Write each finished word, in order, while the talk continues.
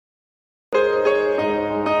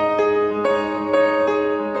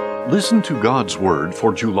Listen to God's Word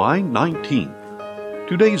for July 19th.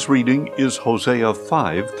 Today's reading is Hosea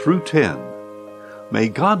 5 through 10. May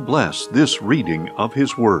God bless this reading of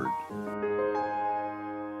His Word.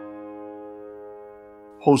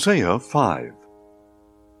 Hosea 5.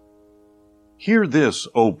 Hear this,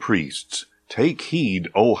 O priests, take heed,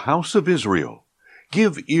 O house of Israel.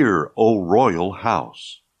 Give ear, O royal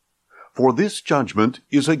house. For this judgment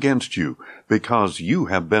is against you, because you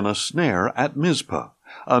have been a snare at Mizpah,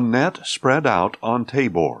 a net spread out on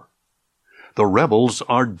Tabor. The rebels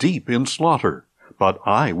are deep in slaughter, but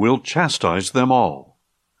I will chastise them all.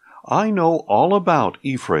 I know all about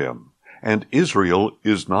Ephraim, and Israel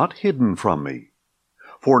is not hidden from me.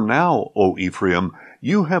 For now, O Ephraim,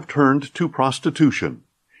 you have turned to prostitution.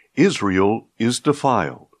 Israel is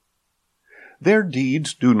defiled. Their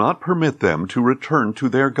deeds do not permit them to return to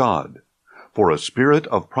their God, for a spirit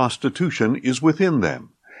of prostitution is within them,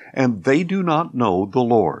 and they do not know the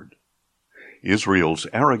Lord. Israel's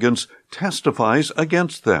arrogance testifies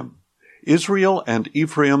against them. Israel and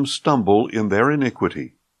Ephraim stumble in their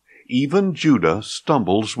iniquity. Even Judah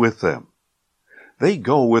stumbles with them. They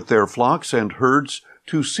go with their flocks and herds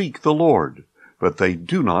to seek the Lord, but they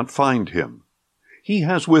do not find him. He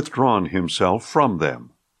has withdrawn himself from them.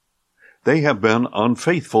 They have been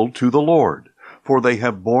unfaithful to the Lord, for they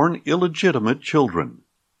have borne illegitimate children.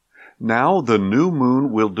 Now the new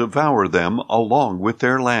moon will devour them along with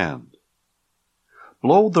their land.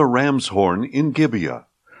 Blow the ram's horn in Gibeah,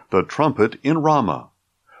 the trumpet in Ramah.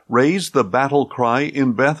 Raise the battle cry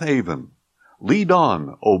in Beth-aven. Lead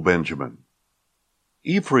on, O Benjamin.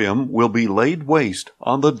 Ephraim will be laid waste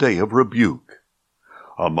on the day of rebuke.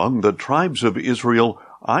 Among the tribes of Israel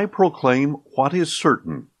I proclaim what is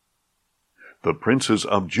certain. The princes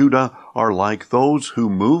of Judah are like those who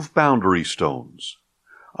move boundary stones.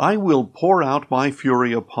 I will pour out my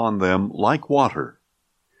fury upon them like water.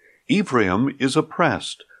 Ephraim is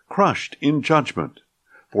oppressed, crushed in judgment,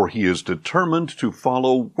 for he is determined to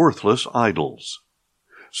follow worthless idols.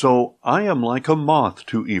 So I am like a moth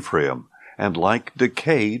to Ephraim, and like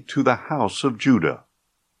decay to the house of Judah.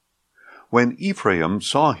 When Ephraim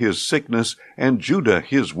saw his sickness and Judah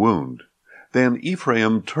his wound, then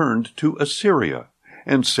Ephraim turned to Assyria,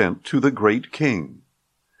 and sent to the great king.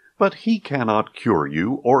 But he cannot cure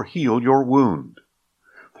you or heal your wound.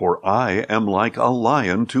 For I am like a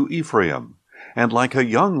lion to Ephraim, and like a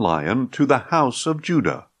young lion to the house of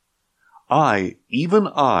Judah. I, even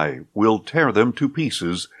I, will tear them to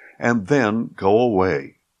pieces, and then go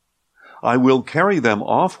away. I will carry them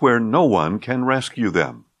off where no one can rescue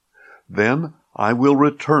them. Then I will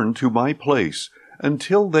return to my place,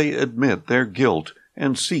 until they admit their guilt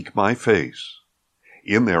and seek my face.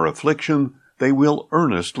 In their affliction they will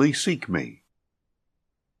earnestly seek me.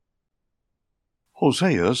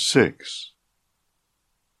 Hosea 6.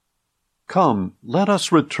 Come, let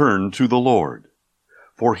us return to the Lord.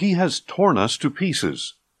 For he has torn us to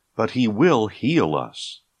pieces, but he will heal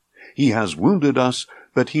us. He has wounded us,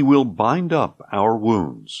 but he will bind up our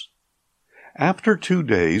wounds. After 2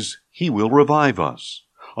 days he will revive us.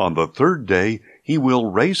 On the 3rd day he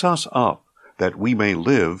will raise us up, that we may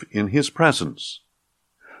live in his presence.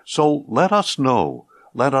 So let us know,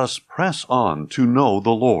 let us press on to know the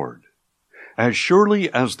Lord. As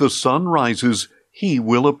surely as the sun rises, he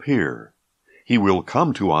will appear. He will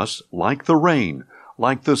come to us like the rain,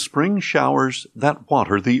 like the spring showers that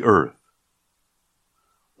water the earth.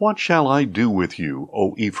 What shall I do with you,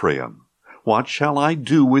 O Ephraim? What shall I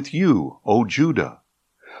do with you, O Judah?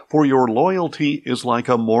 For your loyalty is like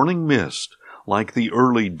a morning mist, like the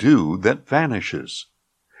early dew that vanishes.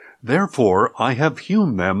 Therefore I have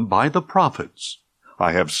hewn them by the prophets.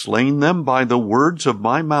 I have slain them by the words of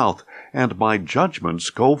my mouth, and my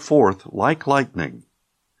judgments go forth like lightning.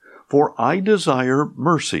 For I desire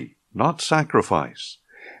mercy, not sacrifice,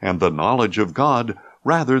 and the knowledge of God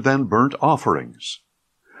rather than burnt offerings.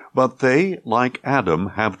 But they, like Adam,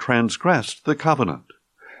 have transgressed the covenant.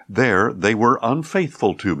 There they were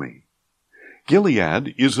unfaithful to me.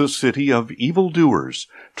 Gilead is a city of evildoers,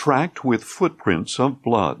 tracked with footprints of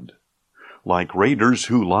blood. Like raiders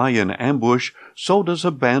who lie in ambush, so does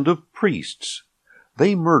a band of priests.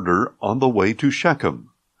 They murder on the way to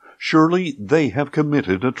Shechem. Surely they have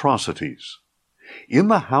committed atrocities. In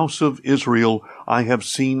the house of Israel I have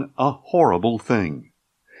seen a horrible thing.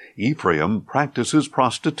 Ephraim practices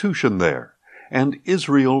prostitution there, and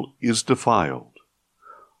Israel is defiled.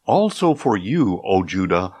 Also for you, O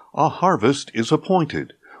Judah, a harvest is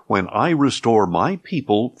appointed, when I restore my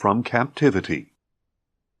people from captivity.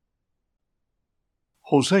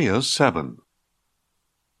 Hosea 7.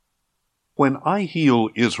 When I heal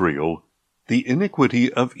Israel, the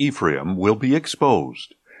iniquity of Ephraim will be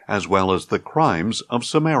exposed, as well as the crimes of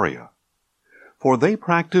Samaria. For they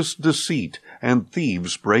practice deceit, and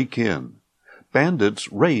thieves break in.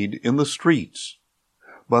 Bandits raid in the streets.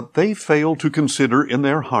 But they fail to consider in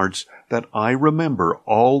their hearts that I remember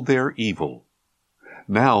all their evil.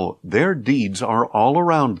 Now their deeds are all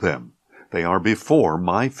around them. They are before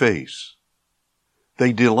my face.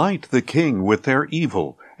 They delight the king with their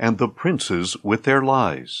evil, and the princes with their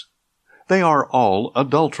lies. They are all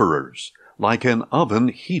adulterers, like an oven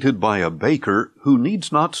heated by a baker who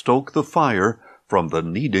needs not stoke the fire from the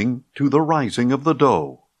kneading to the rising of the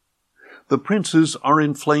dough. The princes are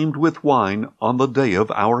inflamed with wine on the day of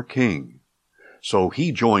our king. So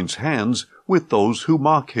he joins hands with those who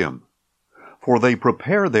mock him. For they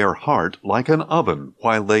prepare their heart like an oven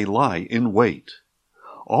while they lie in wait.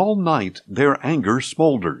 All night their anger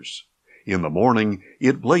smolders. In the morning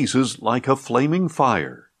it blazes like a flaming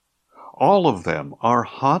fire. All of them are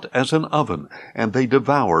hot as an oven, and they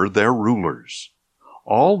devour their rulers.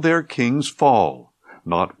 All their kings fall.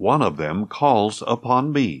 Not one of them calls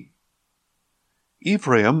upon me.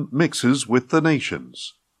 Ephraim mixes with the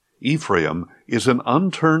nations. Ephraim is an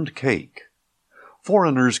unturned cake.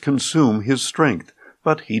 Foreigners consume his strength,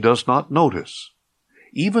 but he does not notice.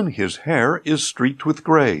 Even his hair is streaked with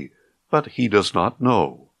gray, but he does not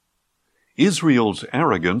know. Israel's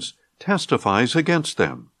arrogance testifies against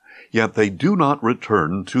them, yet they do not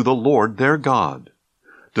return to the Lord their God.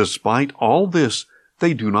 Despite all this,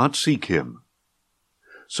 they do not seek him.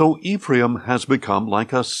 So Ephraim has become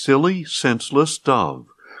like a silly, senseless dove,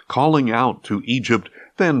 calling out to Egypt,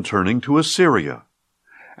 then turning to Assyria.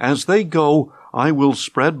 As they go, I will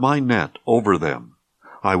spread my net over them.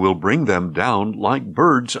 I will bring them down like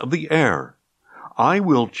birds of the air. I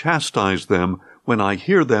will chastise them when I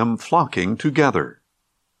hear them flocking together.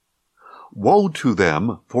 Woe to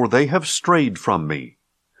them, for they have strayed from me.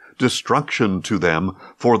 Destruction to them,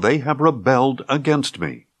 for they have rebelled against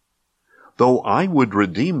me. Though I would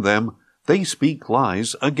redeem them, they speak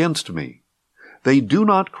lies against me. They do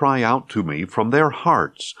not cry out to me from their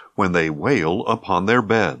hearts when they wail upon their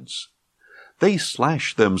beds. They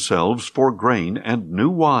slash themselves for grain and new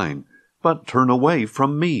wine, but turn away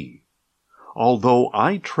from me. Although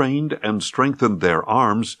I trained and strengthened their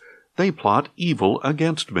arms, they plot evil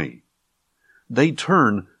against me. They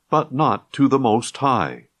turn, but not to the Most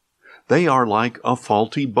High. They are like a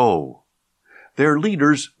faulty bow. Their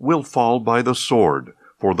leaders will fall by the sword,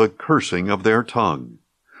 for the cursing of their tongue.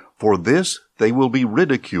 For this they will be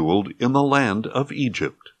ridiculed in the land of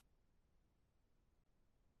Egypt.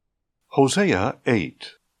 Hosea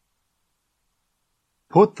 8.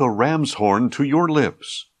 Put the ram's horn to your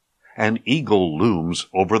lips. An eagle looms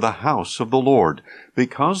over the house of the Lord,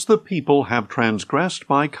 because the people have transgressed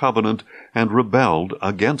my covenant and rebelled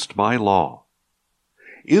against my law.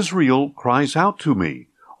 Israel cries out to me,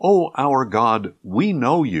 O our God, we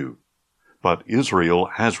know you. But Israel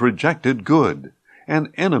has rejected good.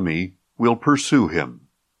 An enemy will pursue him.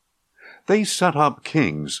 They set up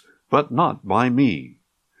kings, but not by me.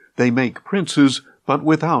 They make princes, but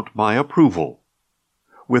without my approval.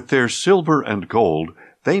 With their silver and gold,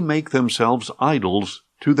 they make themselves idols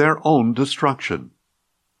to their own destruction.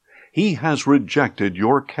 He has rejected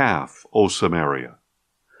your calf, O Samaria.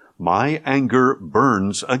 My anger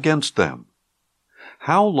burns against them.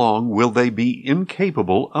 How long will they be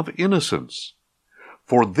incapable of innocence?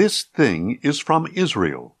 For this thing is from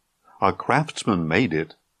Israel. A craftsman made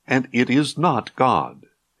it, and it is not God.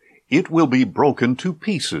 It will be broken to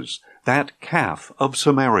pieces, that calf of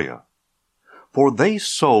Samaria. For they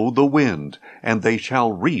sow the wind, and they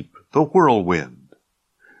shall reap the whirlwind.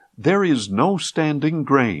 There is no standing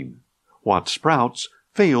grain. What sprouts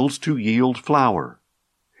fails to yield flour.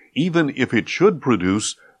 Even if it should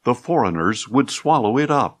produce, the foreigners would swallow it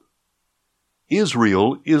up.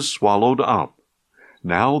 Israel is swallowed up.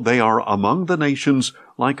 Now they are among the nations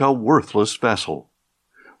like a worthless vessel.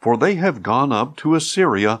 For they have gone up to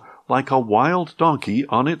Assyria like a wild donkey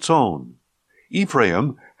on its own.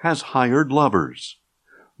 Ephraim has hired lovers.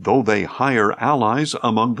 Though they hire allies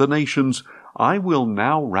among the nations, I will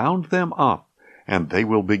now round them up, and they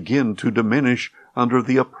will begin to diminish under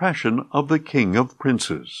the oppression of the king of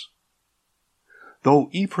princes. Though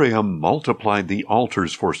Ephraim multiplied the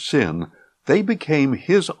altars for sin, they became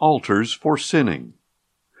his altars for sinning.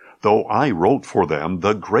 Though I wrote for them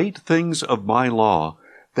the great things of my law,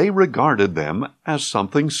 they regarded them as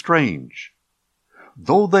something strange.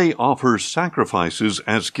 Though they offer sacrifices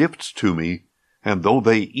as gifts to me, and though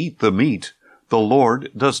they eat the meat, the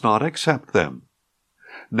Lord does not accept them.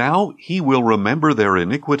 Now he will remember their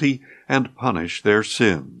iniquity and punish their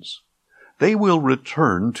sins. They will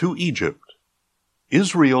return to Egypt.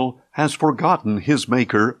 Israel has forgotten his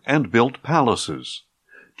Maker and built palaces.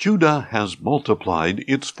 Judah has multiplied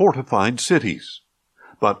its fortified cities.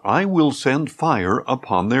 But I will send fire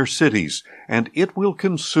upon their cities, and it will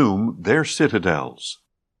consume their citadels.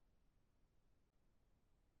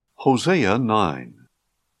 Hosea 9.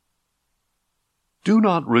 Do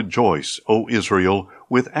not rejoice, O Israel,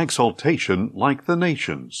 with exultation like the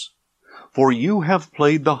nations. For you have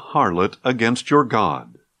played the harlot against your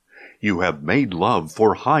God. You have made love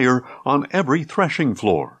for hire on every threshing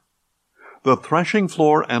floor. The threshing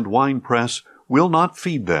floor and winepress will not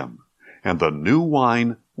feed them, and the new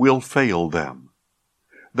wine will fail them.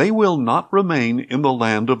 They will not remain in the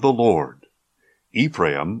land of the Lord.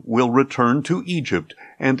 Ephraim will return to Egypt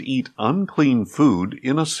and eat unclean food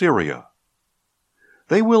in Assyria.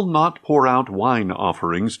 They will not pour out wine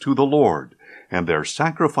offerings to the Lord, and their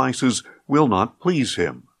sacrifices will not please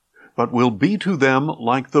him, but will be to them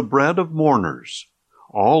like the bread of mourners.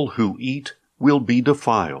 All who eat will be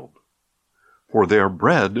defiled. For their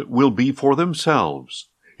bread will be for themselves.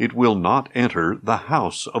 It will not enter the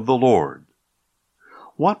house of the Lord.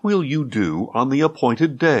 What will you do on the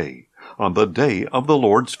appointed day, on the day of the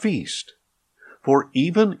Lord's feast? For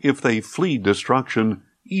even if they flee destruction,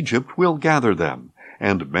 Egypt will gather them,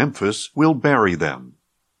 and Memphis will bury them.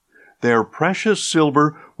 Their precious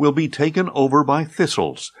silver will be taken over by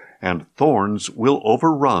thistles, and thorns will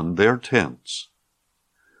overrun their tents.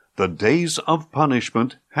 The days of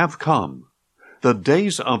punishment have come. The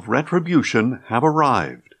days of retribution have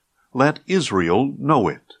arrived. Let Israel know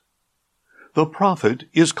it. The prophet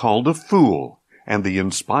is called a fool, and the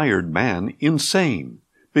inspired man insane,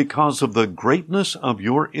 because of the greatness of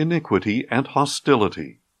your iniquity and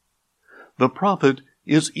hostility. The prophet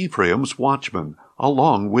is Ephraim's watchman,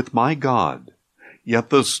 along with my God. Yet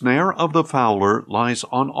the snare of the fowler lies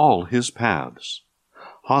on all his paths.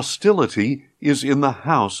 Hostility is in the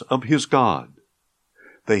house of his God.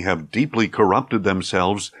 They have deeply corrupted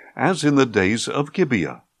themselves, as in the days of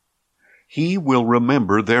Gibeah. He will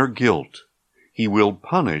remember their guilt. He will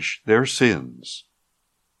punish their sins.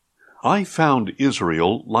 I found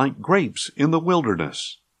Israel like grapes in the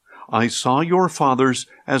wilderness. I saw your fathers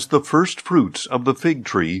as the first fruits of the fig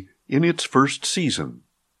tree in its first season.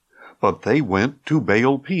 But they went to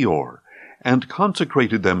Baal Peor, and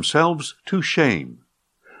consecrated themselves to shame.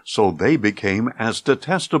 So they became as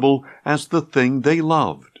detestable as the thing they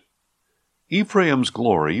loved. Ephraim's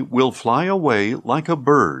glory will fly away like a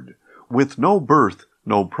bird, with no birth,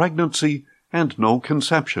 no pregnancy, and no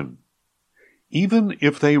conception. Even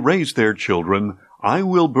if they raise their children, I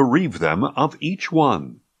will bereave them of each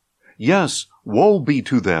one. Yes, woe be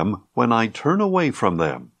to them when I turn away from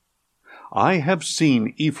them. I have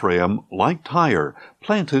seen Ephraim like Tyre,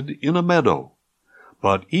 planted in a meadow.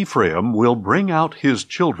 But Ephraim will bring out his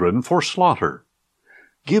children for slaughter.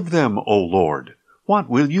 Give them, O Lord, what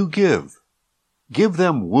will you give? Give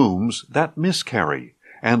them wombs that miscarry,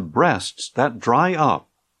 and breasts that dry up.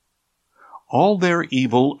 All their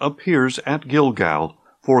evil appears at Gilgal,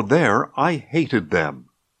 for there I hated them.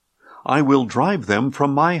 I will drive them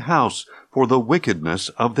from my house for the wickedness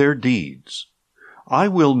of their deeds. I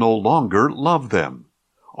will no longer love them.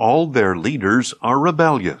 All their leaders are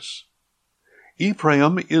rebellious.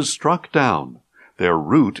 Ephraim is struck down. Their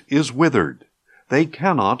root is withered. They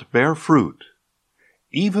cannot bear fruit.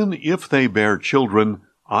 Even if they bear children,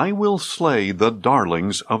 I will slay the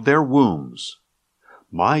darlings of their wombs.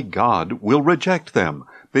 My God will reject them,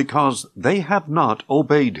 because they have not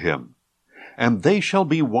obeyed him, and they shall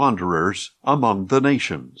be wanderers among the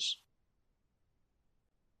nations.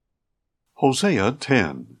 Hosea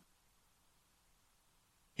 10.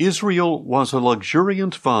 Israel was a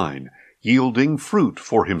luxuriant vine, yielding fruit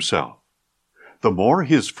for himself. The more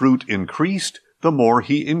his fruit increased, the more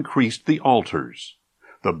he increased the altars.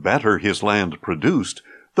 The better his land produced,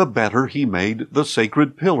 the better he made the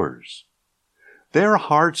sacred pillars. Their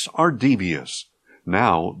hearts are devious.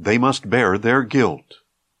 Now they must bear their guilt.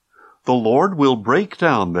 The Lord will break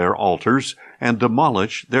down their altars and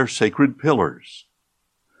demolish their sacred pillars.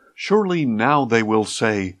 Surely now they will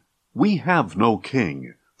say, We have no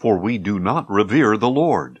king, for we do not revere the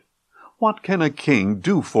Lord. What can a king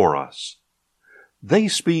do for us? They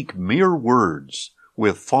speak mere words.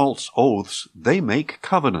 With false oaths they make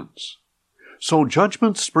covenants. So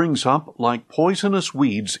judgment springs up like poisonous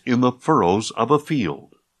weeds in the furrows of a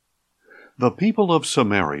field. The people of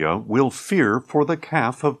Samaria will fear for the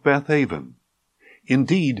calf of Bethaven.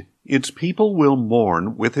 Indeed, its people will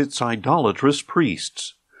mourn with its idolatrous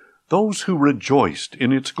priests, those who rejoiced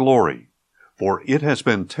in its glory, for it has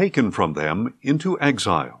been taken from them into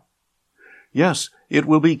exile. Yes, it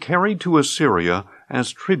will be carried to Assyria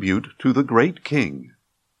as tribute to the great king.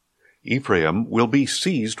 Ephraim will be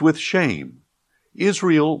seized with shame.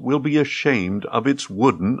 Israel will be ashamed of its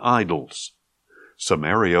wooden idols.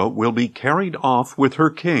 Samaria will be carried off with her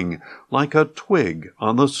king like a twig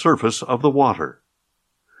on the surface of the water.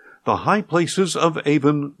 The high places of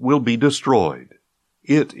Avon will be destroyed.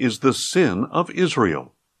 It is the sin of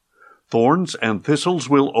Israel. Thorns and thistles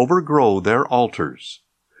will overgrow their altars.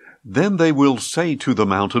 Then they will say to the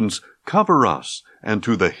mountains, "Cover us," and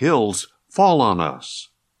to the hills, "Fall on us."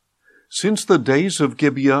 Since the days of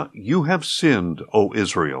Gibeah you have sinned, O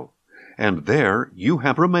Israel, and there you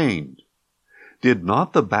have remained. Did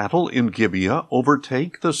not the battle in Gibeah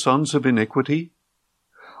overtake the sons of iniquity?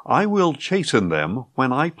 I will chasten them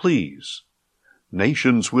when I please.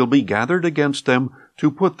 Nations will be gathered against them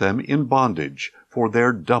to put them in bondage for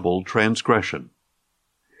their double transgression.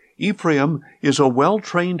 Ephraim is a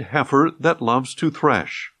well-trained heifer that loves to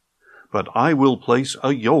thresh, but I will place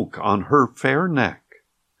a yoke on her fair neck.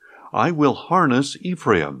 I will harness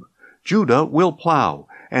Ephraim, Judah will plow,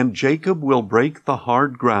 and Jacob will break the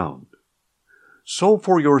hard ground. Sow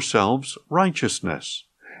for yourselves righteousness,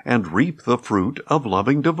 and reap the fruit of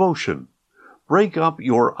loving devotion. Break up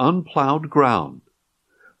your unplowed ground.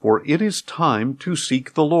 For it is time to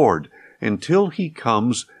seek the Lord, until he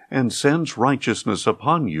comes and sends righteousness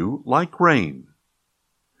upon you like rain.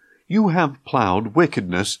 You have plowed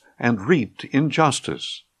wickedness and reaped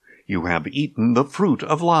injustice. You have eaten the fruit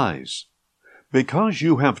of lies. Because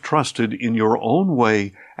you have trusted in your own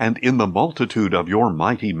way and in the multitude of your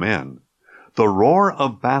mighty men, the roar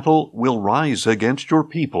of battle will rise against your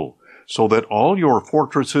people, so that all your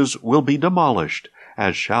fortresses will be demolished,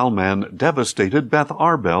 as Shalman devastated Beth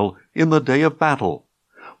Arbel in the day of battle,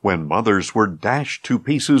 when mothers were dashed to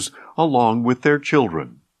pieces along with their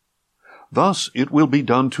children. Thus it will be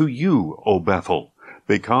done to you, O Bethel,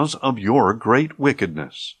 because of your great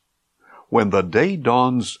wickedness. When the day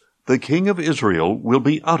dawns, the king of Israel will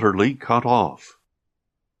be utterly cut off.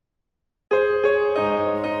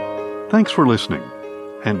 Thanks for listening,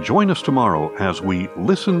 and join us tomorrow as we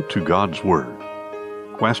listen to God's Word.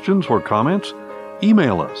 Questions or comments?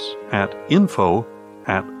 Email us at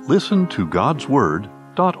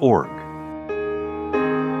info@listentogodsword.org.